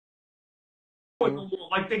it no more.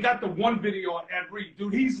 Like, they got the one video on Ed Reed.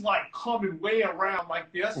 Dude, he's like coming way around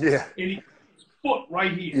like this. Yeah. And he his foot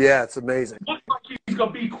right here. Yeah, it's amazing. It looks like he's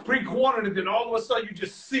going to be three-quartered, and then all of a sudden you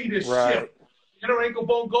just see this Right. shift. Inner ankle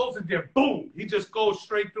bone goes, and then boom, he just goes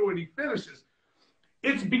straight through and he finishes.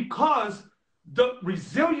 It's because the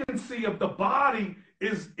resiliency of the body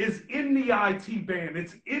is in the IT band.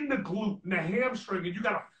 It's in the glute and the hamstring, and you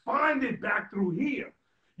got to find it back through here.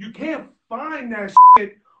 You can't find that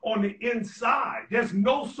shit on the inside. There's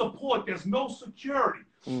no support. There's no security.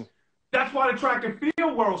 That's why the track and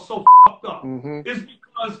field world's so fucked up. It's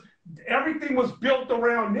because everything was built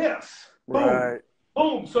around this. Boom, Right.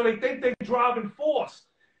 boom. So they think they're driving force.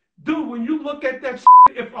 Dude, when you look at that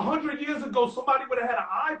shit, if 100 years ago somebody would have had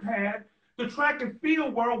an iPad, the track and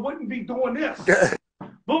field world wouldn't be doing this.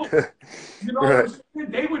 Boom. You know what I'm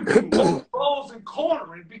saying? They would be low blows and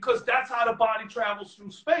cornering because that's how the body travels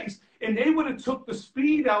through space. And they would have took the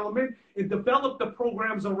speed element and developed the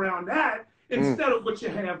programs around that instead of what you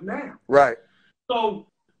have now. Right. So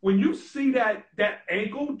when you see that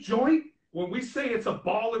ankle joint, when we say it's a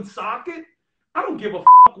ball and socket, I don't give a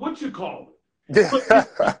fuck what you call it. But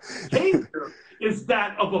the behavior is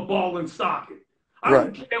that of a ball and socket. I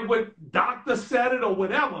don't care what doctor said it or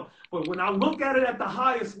whatever, but when I look at it at the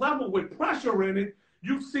highest level with pressure in it,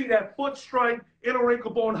 you see that foot strike, inner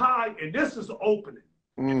ankle bone high, and this is opening.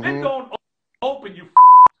 If it don't open, you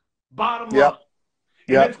bottom up.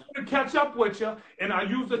 And it's going to catch up with you, and I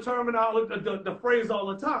use the terminology, the phrase all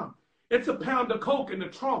the time. It's a pound of coke in the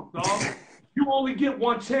trunk, dog. You only get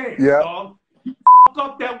one chance, dog. You fuck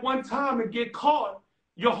up that one time and get caught,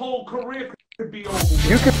 your whole career could be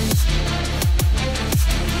over.